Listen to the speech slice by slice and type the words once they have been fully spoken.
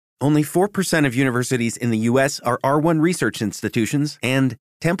Only 4% of universities in the U.S. are R1 research institutions, and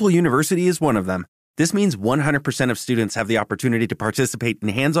Temple University is one of them. This means 100% of students have the opportunity to participate in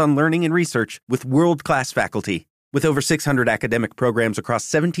hands-on learning and research with world-class faculty. With over 600 academic programs across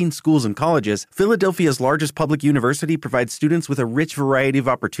 17 schools and colleges, Philadelphia's largest public university provides students with a rich variety of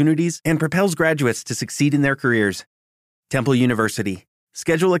opportunities and propels graduates to succeed in their careers. Temple University.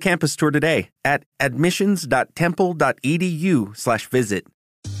 Schedule a campus tour today at admissions.temple.edu/visit.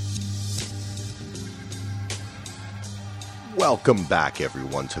 Welcome back,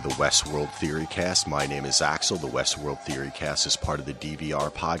 everyone, to the Westworld Theory Cast. My name is Axel. The Westworld Theory Cast is part of the DVR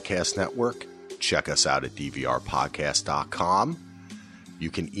Podcast Network. Check us out at dvrpodcast.com.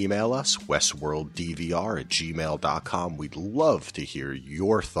 You can email us, westworlddvr@gmail.com. We'd love to hear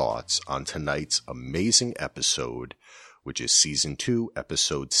your thoughts on tonight's amazing episode, which is Season 2,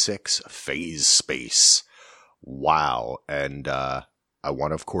 Episode 6, Phase Space. Wow. And I want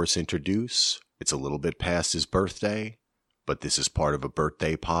to, of course, introduce, it's a little bit past his birthday, but this is part of a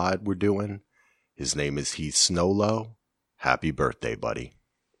birthday pod we're doing. His name is Heath Snowlow. Happy birthday, buddy.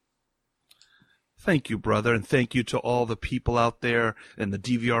 Thank you, brother, and thank you to all the people out there in the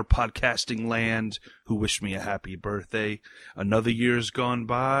DVR podcasting land who wish me a happy birthday. Another year's gone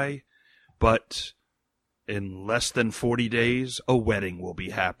by, but in less than 40 days, a wedding will be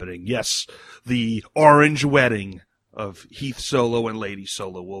happening. Yes, the orange wedding of Heath Solo and Lady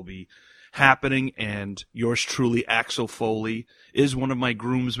Solo will be happening, and yours truly, Axel Foley, is one of my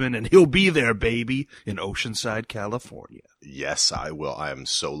groomsmen, and he'll be there, baby, in Oceanside, California. Yes, I will. I am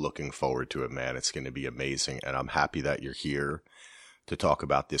so looking forward to it, man. It's going to be amazing, and I'm happy that you're here to talk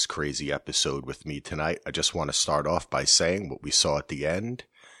about this crazy episode with me tonight. I just want to start off by saying what we saw at the end.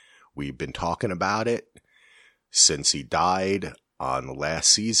 We've been talking about it since he died on the last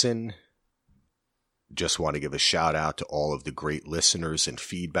season. Just want to give a shout out to all of the great listeners and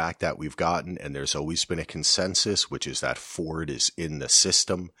feedback that we've gotten. And there's always been a consensus, which is that Ford is in the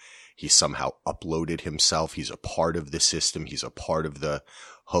system. He somehow uploaded himself. He's a part of the system. He's a part of the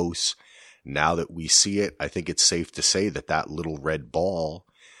host. Now that we see it, I think it's safe to say that that little red ball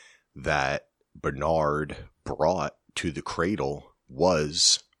that Bernard brought to the cradle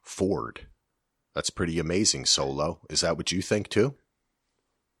was Ford. That's pretty amazing, Solo. Is that what you think too?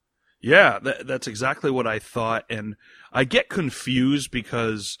 Yeah, that's exactly what I thought, and I get confused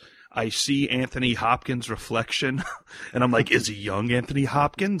because I see Anthony Hopkins' reflection, and I'm like, is he young Anthony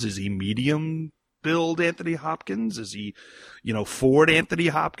Hopkins? Is he medium build Anthony Hopkins? Is he, Ford Anthony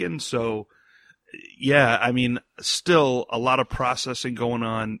Hopkins? So, yeah, I mean, still a lot of processing going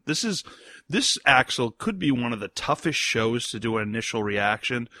on. This Axel could be one of the toughest shows to do an initial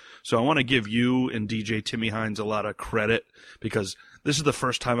reaction, so I want to give you and DJ Timmy Hines a lot of credit because this is the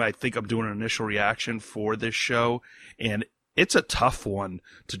first time I think I'm doing an initial reaction for this show, and it's a tough one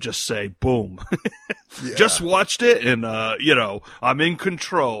to just say, boom. Yeah. Just watched it, and, I'm in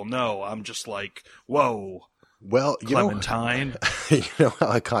control. No, I'm just like, whoa. Well, Clementine. How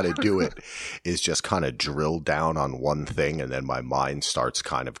I kind of do it is just kind of drill down on one thing, and then my mind starts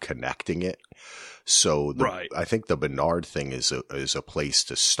kind of connecting it. So right. I think the Bernard thing is a place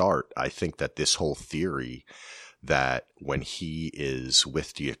to start. I think that this whole theory that when he is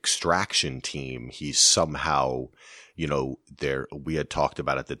with the extraction team, he's somehow, we had talked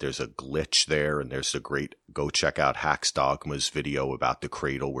about it, that there's a glitch there, and there's the great, go check out Hack's Dogma's video about the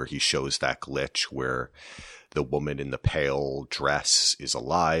cradle where he shows that glitch where the woman in the pale dress is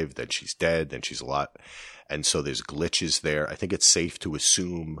alive, then she's dead, then she's alive. And so there's glitches there. I think it's safe to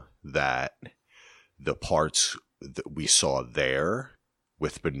assume that the parts that we saw there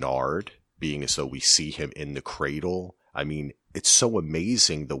with Bernard being as though we see him in the cradle. I mean, it's so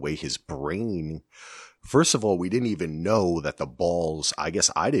amazing the way his brain, first of all, we didn't even know that the balls, I guess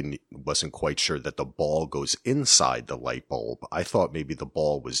wasn't quite sure that the ball goes inside the light bulb. I thought maybe the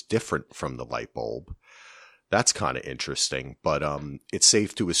ball was different from the light bulb. That's kind of interesting, but it's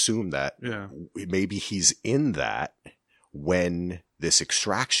safe to assume that maybe he's in that when this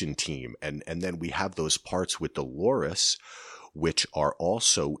extraction team, and then we have those parts with Dolores, which are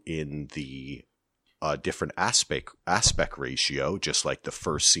also in the different aspect ratio, just like the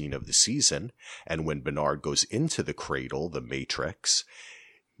first scene of the season. And when Bernard goes into the cradle, the Matrix,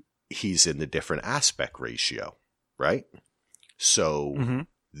 he's in the different aspect ratio, right? So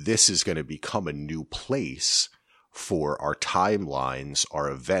this is going to become a new place for our timelines, our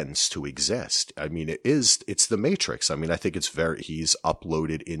events to exist. I mean, it's the Matrix. I mean, I think he's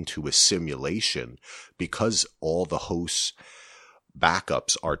uploaded into a simulation because all the hosts'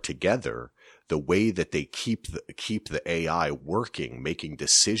 backups are together. The way that they keep the AI working, making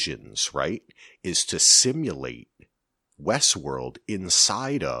decisions, right, is to simulate Westworld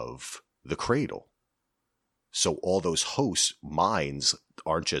inside of the cradle. So all those hosts' minds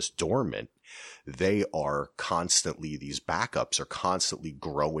aren't just dormant. They are constantly, these backups are constantly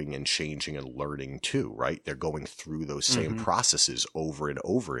growing and changing and learning too, right? They're going through those same processes over and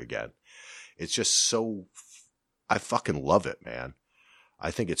over again. It's just so, I fucking love it, man.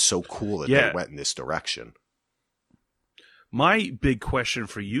 I think it's so cool that they went in this direction. My big question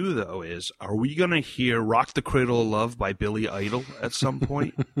for you, though, is, are we going to hear Rock the Cradle of Love by Billy Idol at some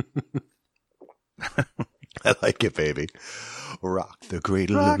point? I like it, baby. Rock the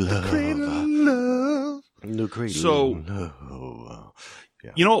cradle of love. The cradle of love.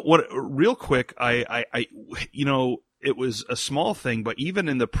 Yeah. You know what? Real quick, I you know, it was a small thing, but even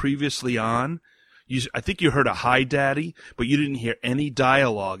in the previously on, I think you heard a "Hi, Daddy," but you didn't hear any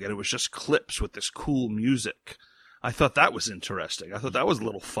dialogue, and it was just clips with this cool music. I thought that was interesting. I thought that was a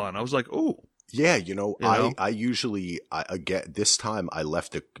little fun. I was like, "Ooh." Yeah, I usually, again, this time I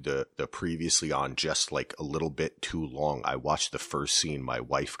left the previously on just like a little bit too long. I watched the first scene. My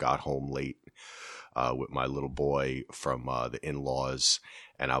wife got home late with my little boy from the in-laws,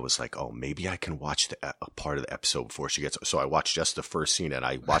 and I was like, oh, maybe I can watch a part of the episode before she gets. So I watched just the first scene, and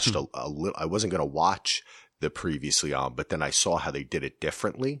I watched a little. I wasn't going to watch the previously on, but then I saw how they did it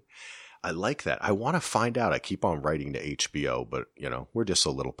differently. I like that. I want to find out. I keep on writing to HBO, but we're just a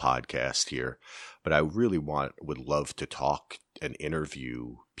little podcast here. But I really would love to talk and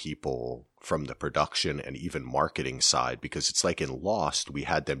interview people from the production and even marketing side, because it's like in Lost, we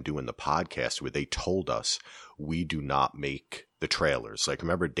had them doing the podcast where they told us we do not make the trailers. Like,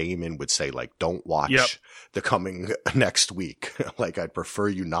 remember Damon would say, like, don't watch the coming next week. Like, I'd prefer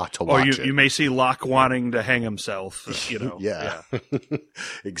you not to watch it. Or you may see Locke wanting to hang himself, Yeah.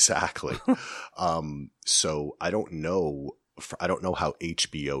 Exactly. So I don't know how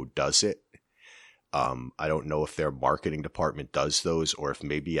HBO does it. I don't know if their marketing department does those, or if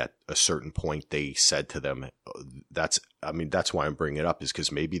maybe at a certain point they said to them, that's why I'm bringing it up, is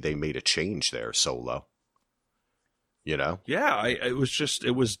because maybe they made a change there, Solo. Yeah,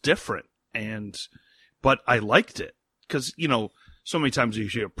 it was different, but I liked it because, so many times you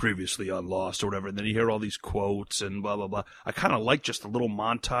hear previously on Lost or whatever, and then you hear all these quotes and blah, blah, blah. I kind of like just a little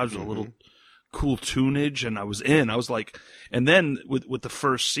montage with a little cool tunage, and I was like, and then with the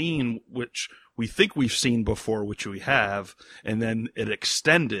first scene, which we think we've seen before, which we have, and then it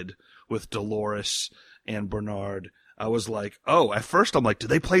extended with Dolores and Bernard. I was like, oh, at first I'm like,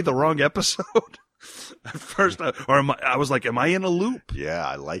 did they play the wrong episode? At first, I was like, am I in a loop? Yeah,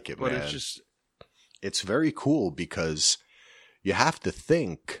 I like it, but man. It's very cool, because you have to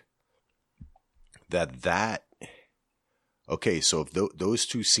think that okay, so if those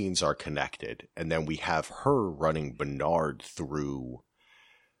two scenes are connected, and then we have her running Bernard through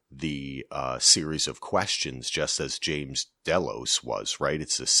the series of questions, just as James Delos was, right?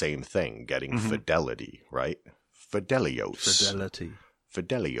 It's the same thing, getting fidelity, right? Fidelio.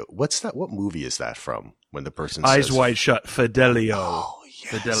 What's that? What movie is that from? When the person Eyes says, Wide Shut, Fidelio. Oh,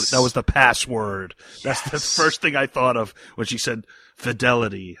 yes. That was the password. Yes. That's the first thing I thought of when she said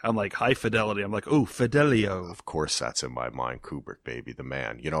fidelity. I'm like, high fidelity. I'm like, oh, Fidelio. Of course, that's in my mind. Kubrick, baby, the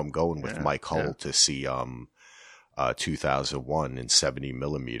man. I'm going with Mike Hull to see 2001 in 70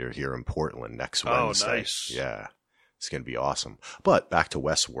 millimeter here in Portland next Wednesday. Oh, nice. Yeah, it's gonna be awesome. But back to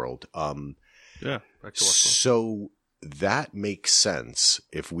Westworld. Back to Westworld. So that makes sense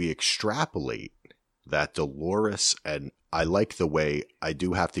if we extrapolate that Dolores, and I like the way, I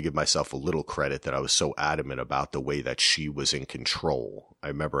do have to give myself a little credit that I was so adamant about the way that she was in control. I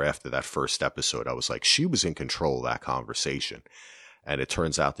remember after that first episode, I was like, she was in control of that conversation. And it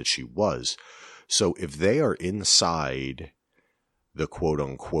turns out that she was. So if they are inside the quote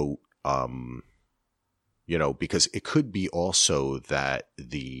unquote, because it could be also that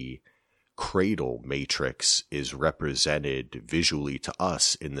the cradle matrix is represented visually to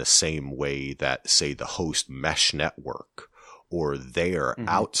us in the same way that, say, the host mesh network or their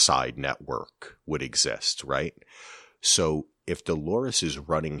outside network would exist, right? So if Dolores is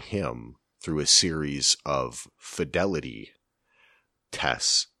running him through a series of fidelity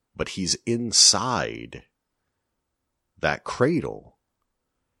tests, but he's inside that cradle,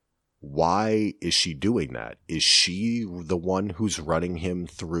 why is she doing that? Is she the one who's running him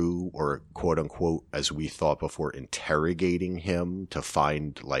through, or quote unquote, as we thought before, interrogating him to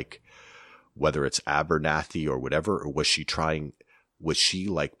find, like, whether it's Abernathy or whatever? Or was she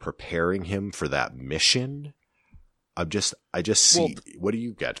like preparing him for that mission? I just see, what do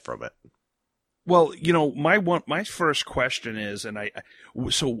you get from it? Well, my first question is,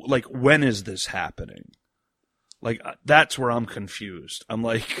 when is this happening? Like, that's where I'm confused. I'm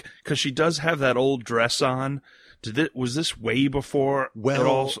like, because she does have that old dress on, Was this way before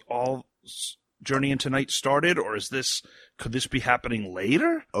it all Journey into Night started, or could this be happening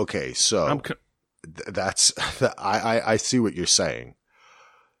later? Okay, so that's I see what you're saying,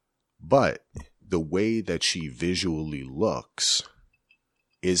 but the way that she visually looks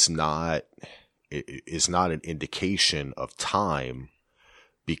is not an indication of time,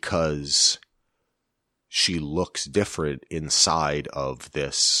 because she looks different inside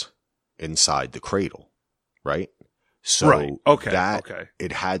the cradle, right? So right. Okay.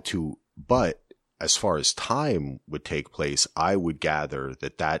 It had to, but as far as time would take place, I would gather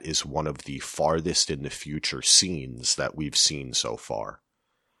that is one of the farthest in the future scenes that we've seen so far.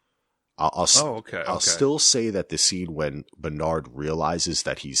 I'll still say that the scene when Bernard realizes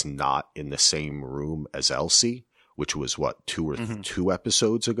that he's not in the same room as Elsie, which was what, 2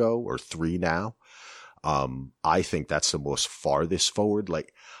 episodes ago, or 3 now. I think that's the most farthest forward.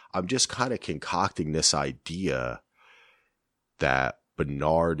 Like, I'm just kind of concocting this idea that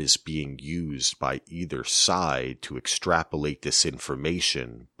Bernard is being used by either side to extrapolate this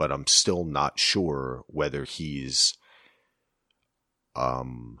information, but I'm still not sure whether he's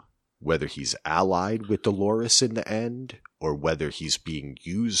allied with Dolores in the end, or whether he's being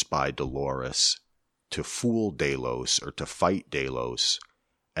used by Dolores to fool Delos or to fight Delos,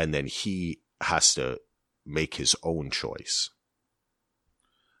 and then he has to make his own choice.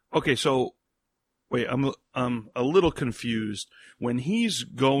 Okay, so wait, I'm a little confused. When he's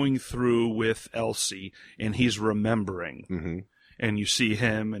going through with Elsie and he's remembering, and you see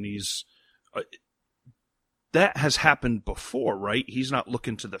him and he's that has happened before, right? He's not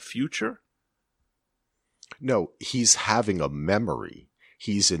looking to the future. No, he's having a memory.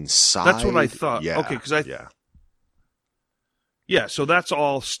 He's inside. That's what I thought. Yeah, okay, because yeah, so that's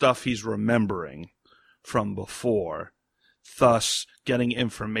all stuff he's remembering from before, thus getting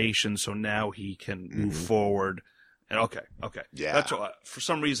information so now he can move forward. And okay. Yeah. That's what, for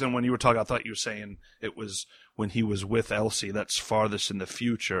some reason when you were talking, I thought you were saying it was when he was with Elsie. That's farthest in the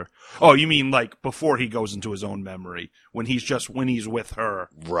future. Oh, you mean like before he goes into his own memory, when he's with her.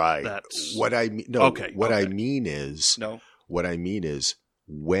 Right. That's what I mean. No, okay. What I mean is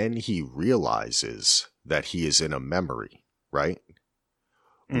when he realizes that he is in a memory, right?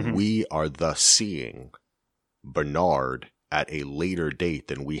 We are thus seeing Bernard at a later date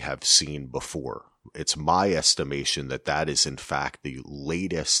than we have seen before. It's my estimation that is in fact the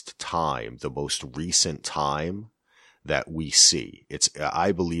latest time, the most recent time that we see.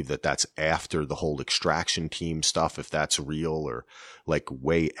 I believe that's after the whole extraction team stuff, if that's real, or like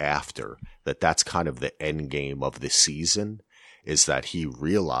way after. That's kind of the end game of the season, is that he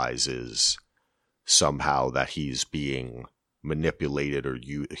realizes somehow that he's being manipulated, or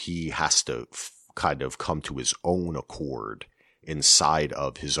he has to kind of come to his own accord inside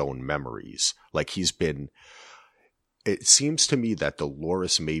of his own memories. Like it seems to me that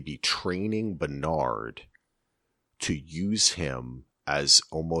Dolores may be training Bernard to use him as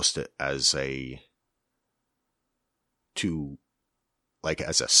almost as a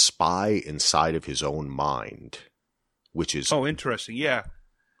spy inside of his own mind, which is... Oh, interesting. Yeah.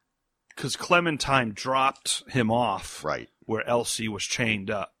 Because Clementine dropped him off right where Elsie was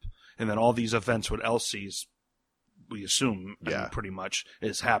chained up. And then all these events with Elsie's, we assume, pretty much,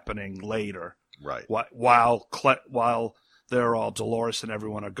 is happening later. Right. While they're all, Dolores and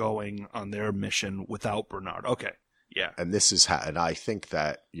everyone are going on their mission without Bernard. Okay. Yeah. And this is and I think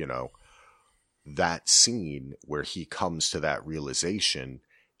that, that scene where he comes to that realization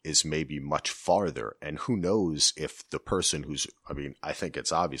is maybe much farther. And who knows if the person I think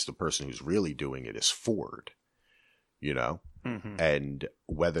it's obvious the person who's really doing it is Ford, and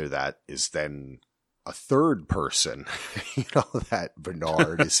whether that is then a third person, that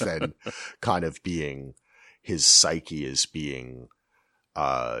Bernard is then kind of being, his psyche is being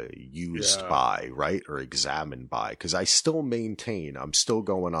used by, right? Or examined by. Because I still maintain, I'm still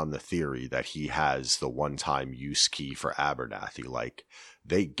going on the theory that he has the one-time use key for Abernathy. Like,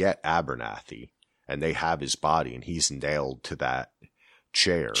 they get Abernathy and they have his body and he's nailed to that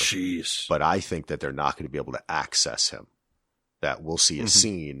chair. Jeez. But I think that they're not going to be able to access him. That we'll see a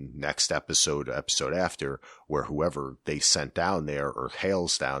scene next episode after, where whoever they sent down there or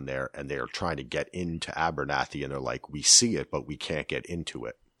Hale's down there, and they are trying to get into Abernathy, and they're like, we see it, but we can't get into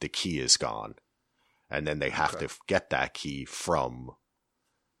it. The key is gone. And then they have to get that key from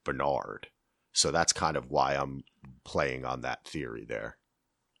Bernard. So that's kind of why I'm playing on that theory there.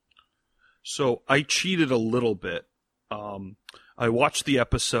 So I cheated a little bit. I watched the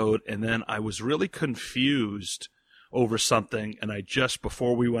episode, and then I was really confused over something, and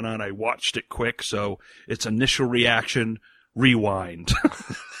before we went on, I watched it quick, so its initial reaction, rewind.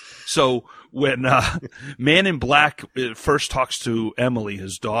 So when Man in Black first talks to Emily,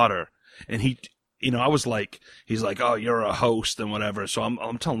 his daughter, and he, I was like, he's like, oh, you're a host and whatever. So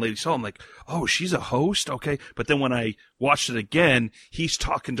I'm telling Lady So, I'm like, oh, she's a host, okay. But then when I watched it again, he's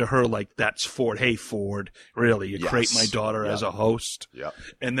talking to her like that's Ford. Hey, Ford, really, you create my daughter as a host? Yeah.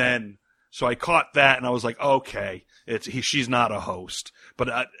 And then so I caught that, and I was like, okay, she's not a host.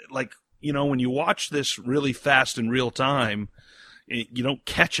 But when you watch this really fast in real time, you don't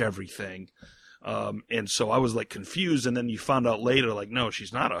catch everything. And so I was like confused, and then you found out later, like, no, she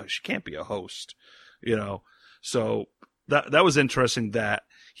can't be a host, So that was interesting that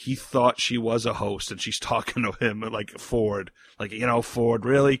he thought she was a host, and she's talking to him like Ford, like, Ford,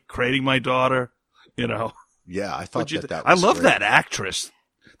 really creating my daughter, Yeah, I thought that was I love great. that actress.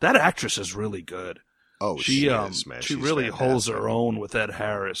 That actress is really good. Oh, she is, man. She She's really fantastic. holds her own with Ed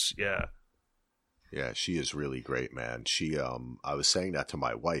Harris. Yeah. Yeah, she is really great, man. She, I was saying that to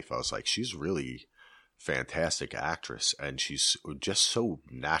my wife. I was like, she's really fantastic actress, and she's just so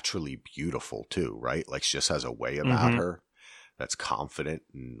naturally beautiful too, right? Like, she just has a way about her that's confident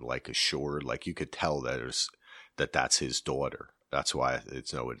and like assured. Like, you could tell that's his daughter. That's why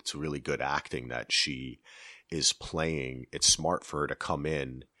it's really good acting that she is playing. It's smart for her to come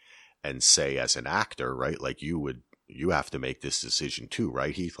in and say, as an actor, right? Like, you have to make this decision too,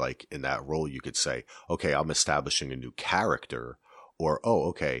 right, Heath? Like, in that role, you could say, okay, I'm establishing a new character, or, oh,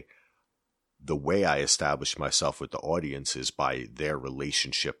 okay, the way I establish myself with the audience is by their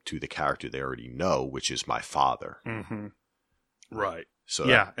relationship to the character they already know, which is my father. Mm-hmm. Right. So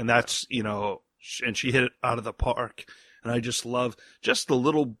and that's, and she hit it out of the park. And I just love just the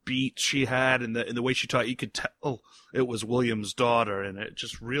little beat she had, and the way she taught. You could tell it was William's daughter, and it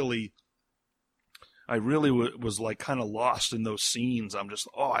just really, I really was like kind of lost in those scenes. I'm just,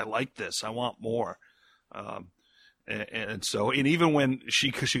 I like this. I want more. And so, and even when she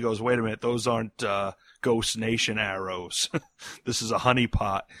goes, wait a minute, those aren't Ghost Nation arrows. This is a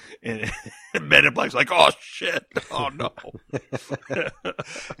honeypot. And Men in Black's like, oh shit, oh no.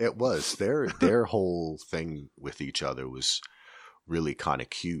 It was their whole thing with each other was really kind of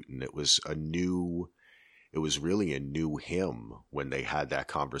cute, and it was really a new him when they had that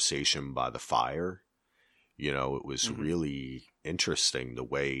conversation by the fire. It was really interesting the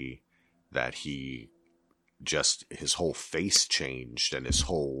way that his whole face changed, and his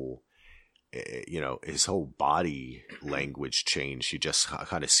whole body language changed. He just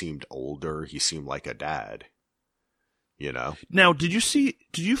kind of seemed older. He seemed like a dad, Now, did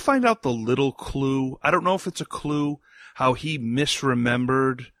you find out the little clue? I don't know if it's a clue, how he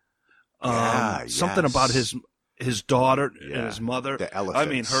misremembered something about his daughter and his mother. The elephants. I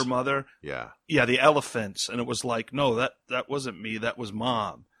mean, her mother. Yeah. Yeah, the elephants. And it was like, no, that wasn't me. That was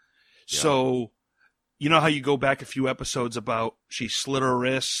Mom. Yeah. So, you know how you go back a few episodes about she slit her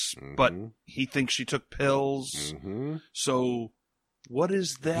wrists, but he thinks she took pills. Mm-hmm. So what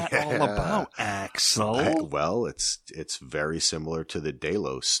is that all about, Axel? Well, it's very similar to the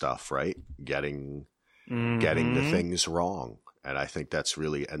Delos stuff, right? Getting the things wrong. And I think that's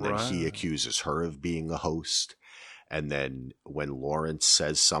really, and then he accuses her of being a host. And then when Lawrence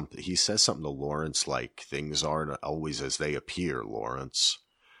says something, he says something to Lawrence like, things aren't always as they appear, Lawrence.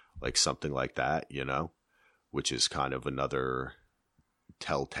 Like something like that, which is kind of another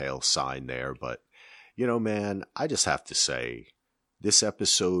telltale sign there. But, man, I just have to say, this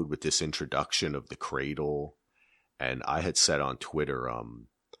episode with this introduction of the cradle, and I had said on Twitter,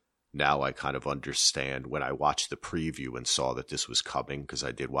 now I kind of understand when I watched the preview and saw that this was coming, because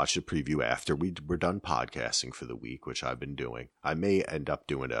I did watch the preview after we were done podcasting for the week, which I've been doing. I may end up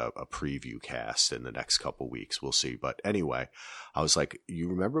doing a preview cast in the next couple weeks. We'll see. But anyway, I was like, you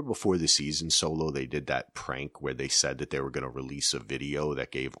remember before the season, Solo, they did that prank where they said that they were going to release a video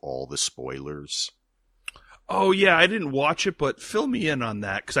that gave all the spoilers? Oh, yeah, I didn't watch it, but fill me in on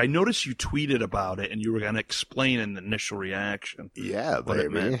that, because I noticed you tweeted about it, and you were going to explain an initial reaction. Yeah,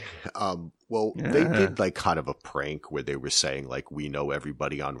 baby. They did like kind of a prank where they were saying, like, we know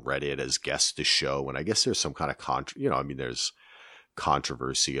everybody on Reddit as guests to show, and I guess there's some kind of there's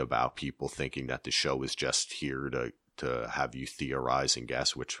controversy about people thinking that the show is just here to have you theorize and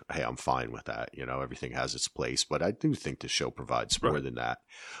guess, which, hey, I'm fine with that. Everything has its place, but I do think the show provides more than that.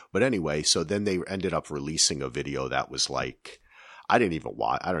 But anyway, so then they ended up releasing a video that was like, I don't even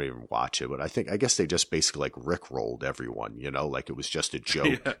watch it, but I guess they just basically like rickrolled everyone, like it was just a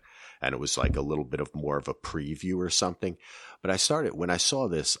joke. And it was like a little bit of more of a preview or something. But when I saw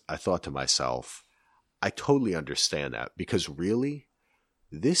this, I thought to myself, I totally understand that, because really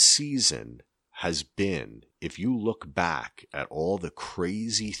this season has been, if you look back at all the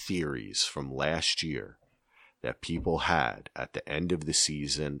crazy theories from last year, that people had at the end of the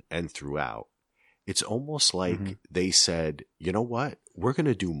season and throughout, it's almost like they said, you know what? We're going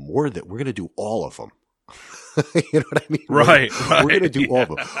to do more we're going to do all of them. You know what I mean? Right. We're going to do all of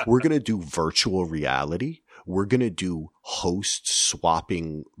them. We're going to do virtual reality. We're going to do host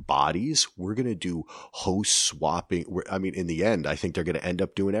swapping bodies. We're going to do host swapping. I mean, in the end, I think they're going to end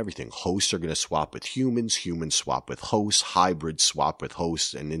up doing everything. Hosts are going to swap with humans. Humans swap with hosts. Hybrids swap with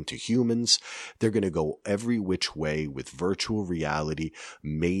hosts and into humans. They're going to go every which way with virtual reality.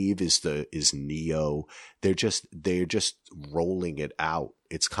 Maeve is Neo. They're just rolling it out.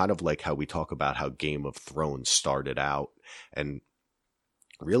 It's kind of like how we talk about how Game of Thrones started out, and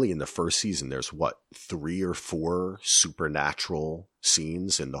really in the first season, there's 3 or 4 supernatural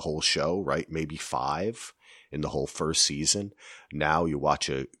scenes in the whole show, right? Maybe 5 in the whole first season. Now you watch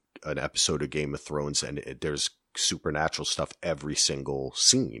an episode of Game of Thrones and there's supernatural stuff every single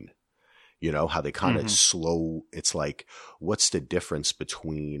scene. You know, how they kind of slow. It's like, what's the difference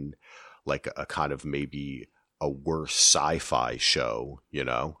between like a kind of maybe a worse sci-fi show, you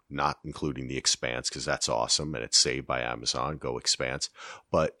know, not including The Expanse, because that's awesome and it's saved by Amazon, go Expanse,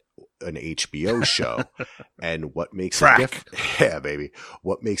 but an HBO show. And what makes it different? Yeah, baby.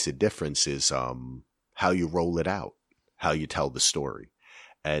 What makes a difference is how you roll it out, how you tell the story.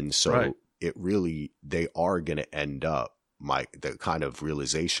 And so it really, they are going to end up, the kind of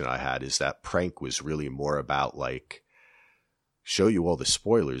realization I had is that Prank was really more about like, show you all the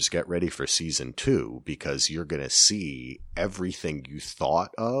spoilers, get ready for season 2, because you're going to see everything you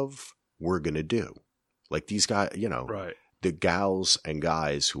thought of, we're going to do. Like these guys, you know, the gals and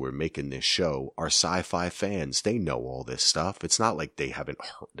guys who are making this show are sci-fi fans. They know all this stuff. It's not like they haven't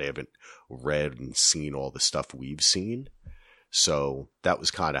read and seen all the stuff we've seen. So that was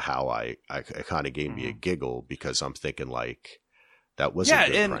kind of how I kind of gave me a giggle, because I'm thinking like, that was a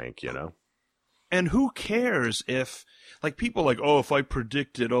good prank, you know? And who cares if, like, people like, oh, if I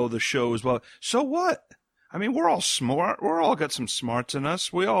predicted, the show is well, so what? I mean, we're all smart. We're all got some smarts in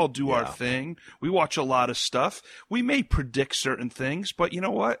us. We all do our thing. We watch a lot of stuff. We may predict certain things, but you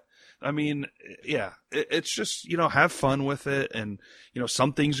know what? I mean, yeah, it's just, you know, have fun with it. And, you know,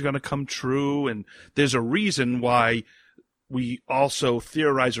 some things are going to come true. And there's a reason why we also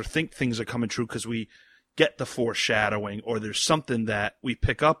theorize or think things are coming true, because we get the foreshadowing, or there's something that we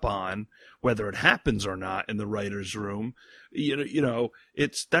pick up on, whether it happens or not in the writer's room. You know,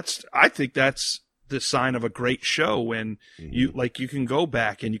 I think that's the sign of a great show, when you can go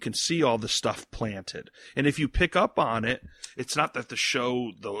back and you can see all the stuff planted. And if you pick up on it, it's not that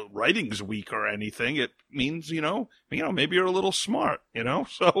the writing's weak or anything. It means, you know, maybe you're a little smart, you know,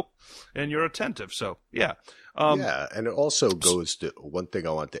 so, and you're attentive. So, yeah. And it also goes to one thing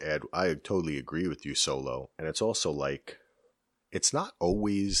I want to add. I totally agree with you, Solo. And it's also like, it's not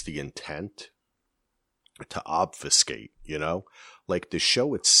always the intent to obfuscate, you know, like the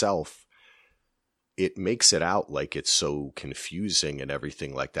show itself, it makes it out like it's so confusing and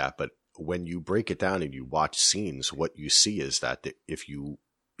everything like that. But when you break it down and you watch scenes, what you see is that if you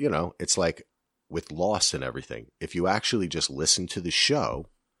know, it's like with Lost and everything, if you actually just listen to the show,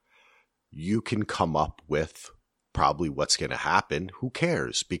 you can come up with probably what's going to happen. Who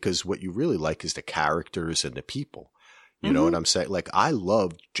cares? Because what you really like is the characters and the people. You know what I'm saying? Like, I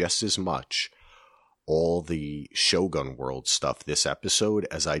loved just as much all the Shogun World stuff this episode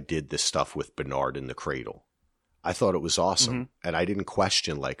as I did the stuff with Bernard in the Cradle. I thought it was awesome. And I didn't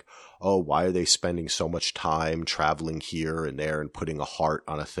question like, oh, why are they spending so much time traveling here and there and putting a heart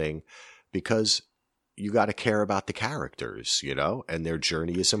on a thing? Because you got to care about the characters, you know, and their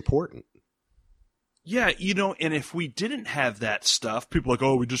journey is important. Yeah, you know, and if we didn't have that stuff, people are like,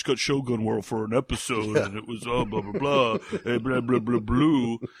 oh, we just got Shogun World for an episode, and it was blah, blah, blah, blah, blah, blah,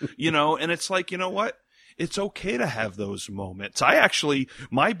 blah, you know, and it's like, you know what? It's okay to have those moments.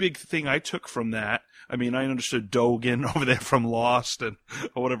 My big thing I took from that, I mean, I understood Dogen over there from Lost and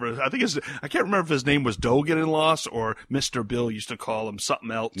or whatever. I can't remember if his name was Dogen in Lost or Mr. Bill used to call him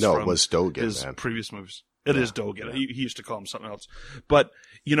something else. No, it was Dogen, his man. Previous movies. It is Dogen. Yeah. He used to call him something else. But,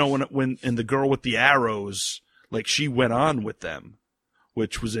 you know, when and the girl with the arrows, like, she went on with them,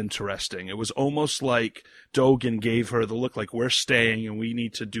 which was interesting. It was almost like Dogen gave her the look like, we're staying and we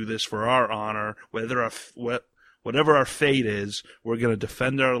need to do this for our honor. Whatever our fate is, we're going to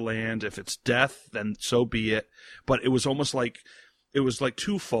defend our land. If it's death, then so be it. But it was almost like, it was like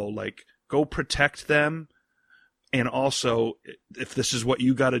twofold, like, go protect them. And also, if this is what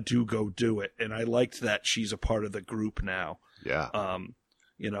you got to do, go do it. And I liked that she's a part of the group now. Yeah.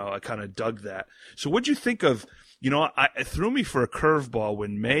 You know, I kind of dug that. So what'd you think of, you know, it threw me for a curveball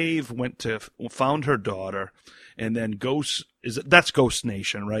when Maeve found her daughter, and then that's Ghost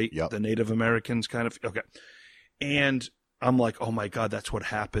Nation, right? Yep. The Native Americans kind of, okay. And I'm like, oh my God, that's what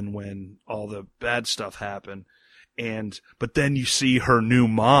happened when all the bad stuff happened. But then you see her new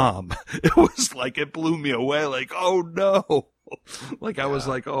mom. It was like, it blew me away. Like, oh no. Like I was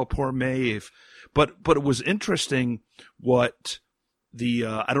like, oh, poor Maeve. But it was interesting what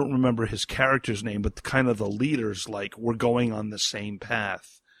I don't remember his character's name, but kind of the leaders, like, we're going on the same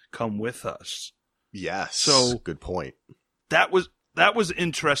path. Come with us. Yes. So good point. That was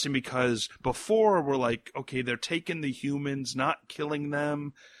interesting because before we're like, okay, they're taking the humans, not killing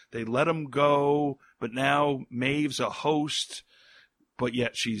them. They let them go, but now Maeve's a host, but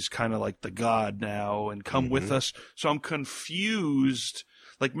yet she's kind of like the god now and come with us. So I'm confused.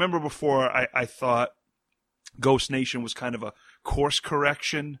 Like, remember before I thought Ghost Nation was kind of a course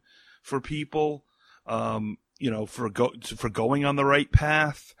correction for people, for going on the right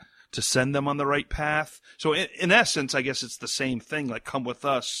path, to send them on the right path. So in essence, I guess it's the same thing. Like, come with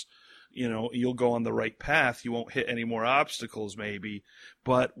us, you'll go on the right path. You won't hit any more obstacles, maybe.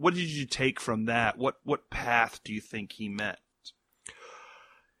 But what did you take from that? What path do you think he meant?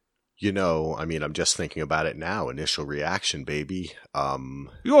 I mean, I'm just thinking about it now. Initial reaction, baby.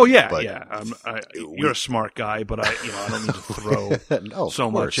 Oh yeah, yeah. You're a smart guy, but I don't need to throw so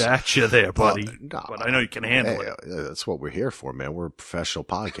much at you there, buddy. No, but I know you can handle it. That's what we're here for, man. We're professional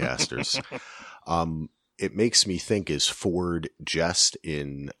podcasters. It makes me think, is Ford just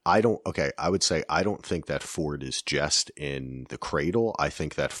in, I would say I don't think that Ford is just in the cradle. I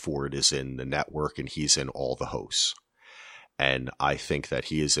think that Ford is in the network and he's in all the hosts. And I think that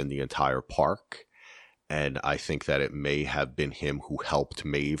he is in the entire park. And I think that it may have been him who helped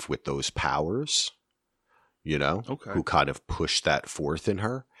Maeve with those powers, who kind of pushed that forth in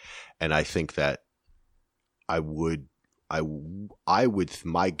her. And I think that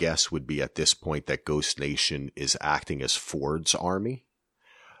my guess would be at this point that Ghost Nation is acting as Ford's army,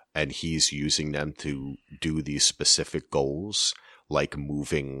 and he's using them to do these specific goals, like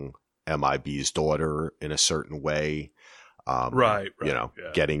moving MIB's daughter in a certain way,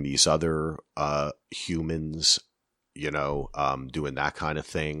 getting these other humans, doing that kind of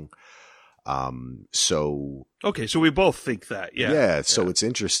thing. So we both think that, yeah. So it's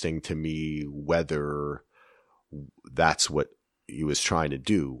interesting to me whether that's what he was trying to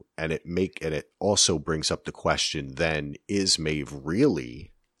do. And it also brings up the question then, is Maeve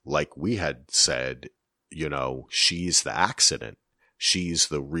really, like we had said, she's the accident. She's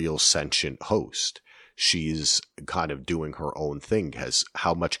the real sentient host. She's kind of doing her own thing.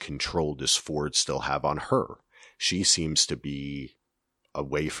 How much control does Ford still have on her? She seems to be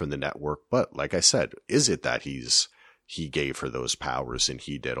away from the network. But like I said, is it that he gave her those powers and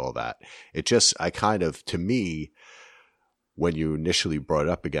he did all that? To me, when you initially brought it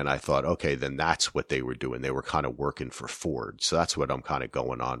up again, I thought, okay, then that's what they were doing. They were kind of working for Ford. So that's what I'm kind of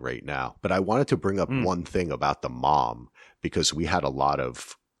going on right now. But I wanted to bring up one thing about the mom, because we had a lot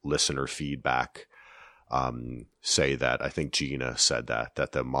of listener feedback say that. I think Gina said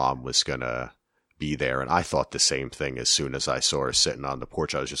that the mom was going to be there. And I thought the same thing as soon as I saw her sitting on the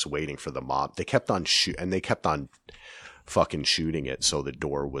porch. I was just waiting for the mom. They kept on fucking shooting it so the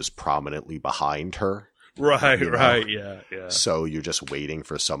door was prominently behind her. Right, yeah. So you're just waiting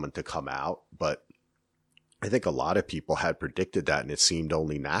for someone to come out. But I think a lot of people had predicted that, and it seemed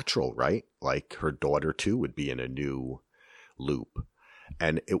only natural, right? Like her daughter too would be in a new loop.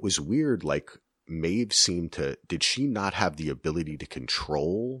 And it was weird, like Maeve did she not have the ability to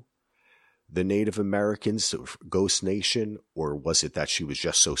control the Native Americans, Ghost Nation, or was it that she was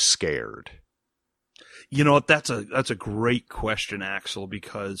just so scared? You know what? That's a great question, Axel,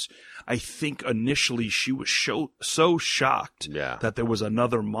 because I think initially she was so shocked that there was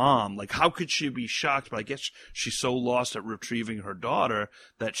another mom. Like, how could she be shocked? But I guess she's so lost at retrieving her daughter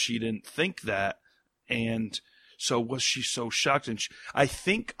that she didn't think that. And so was she so shocked? And I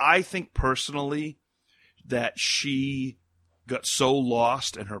think personally that she got so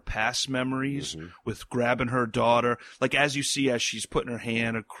lost in her past memories with grabbing her daughter. Like, as you see, as she's putting her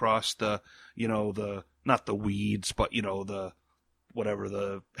hand across the not the weeds, but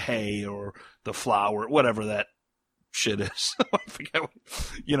the hay or the flower, whatever that shit is. I forget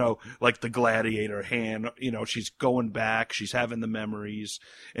like the gladiator hand, she's going back, she's having the memories,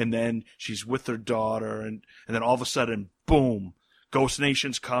 and then she's with her daughter, and then all of a sudden, boom, Ghost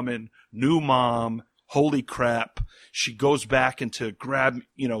Nation's coming, new mom, holy crap. She goes back into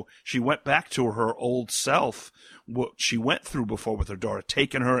she went back to her old self, what she went through before with her daughter,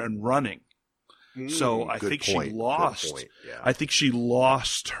 taking her and running. So I think she lost. Yeah. I think she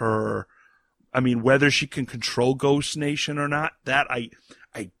lost her. I mean, whether she can control Ghost Nation or not, that I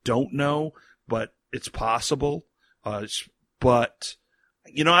don't know, but it's possible. But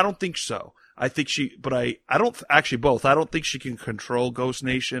I don't think so. I think I don't actually both. I don't think she can control Ghost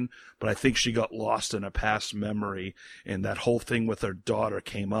Nation, but I think she got lost in a past memory, and that whole thing with her daughter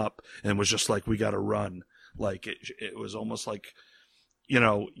came up and was just like, we got to run. Like it was almost like,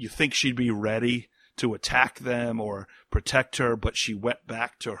 you think she'd be ready to attack them or protect her, but she went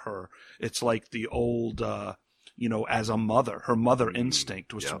back to her. It's like the old, as a mother, her mother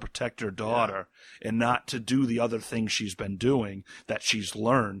instinct was to protect her daughter and not to do the other things she's been doing that she's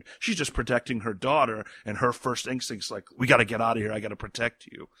learned. She's just protecting her daughter, and her first instinct's like, we got to get out of here. I got to protect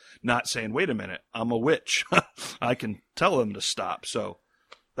you. Not saying, wait a minute, I'm a witch. I can tell them to stop. So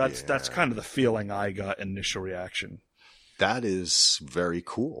that's kind of the feeling I got, initial reaction. That is very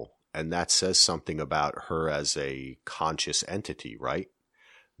cool. And that says something about her as a conscious entity, right?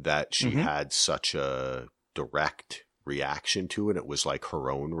 That she had such a direct reaction to it. It was like her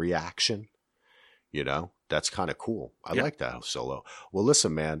own reaction. That's kind of cool. I like that, Solo. Well,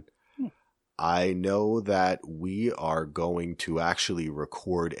 listen, man, I know that we are going to actually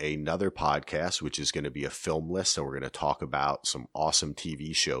record another podcast, which is going to be a film list, and we're going to talk about some awesome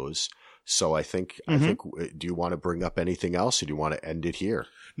TV shows. So I think, do you want to bring up anything else, or do you want to end it here?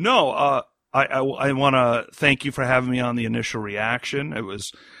 No, I want to thank you for having me on the initial reaction. It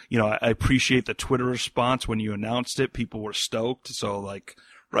was, I appreciate the Twitter response when you announced it. People were stoked. So like,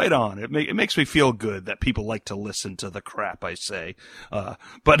 right on. It makes me feel good that people like to listen to the crap I say.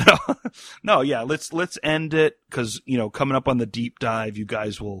 But let's end it, because, coming up on the deep dive, you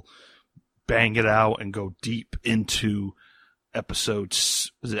guys will bang it out and go deep into episode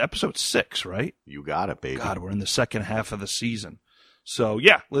 6, right? You got it, baby. God, we're in the second half of the season. So,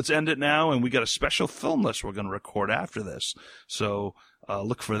 let's end it now, and we got a special film list we're going to record after this. So,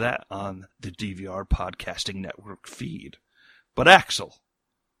 look for that on the DVR Podcasting Network feed. But Axel,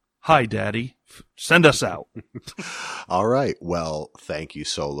 hi, Daddy. Send us out. All right. Well, thank you,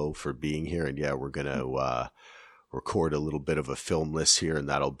 Solo, for being here. And we're going to record a little bit of a film list here, and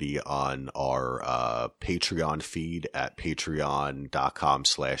that'll be on our Patreon feed at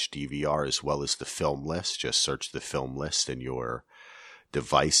patreon.com/DVR, as well as the film list. Just search the film list in your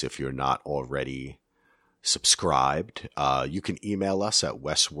device if you're not already subscribed. You can email us at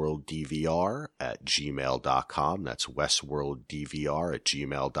westworlddvr@gmail.com. That's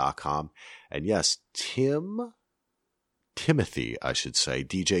westworlddvr@gmail.com. And yes, Timothy, I should say,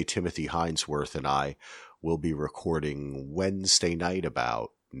 DJ Timothy Hinesworth and I will be recording Wednesday night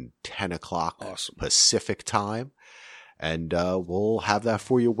about 10 o'clock Pacific time. And we'll have that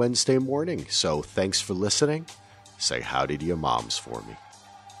for you Wednesday morning. So thanks for listening. Say howdy to your moms for me.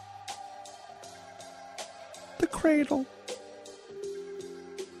 The cradle.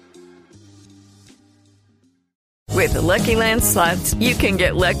 With the Lucky Land Slots, you can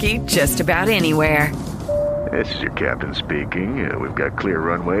get lucky just about anywhere. This is your captain speaking. We've got clear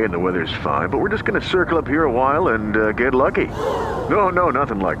runway and the weather's fine, but we're just going to circle up here a while and get lucky. No,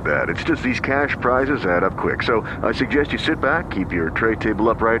 nothing like that. It's just these cash prizes add up quick. So I suggest you sit back, keep your tray table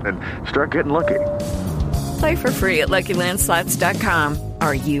upright, and start getting lucky. Play for free at LuckyLandSlots.com.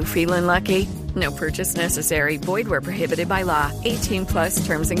 Are you feeling lucky? No purchase necessary. Void where prohibited by law. 18+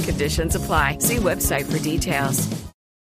 terms and conditions apply. See website for details.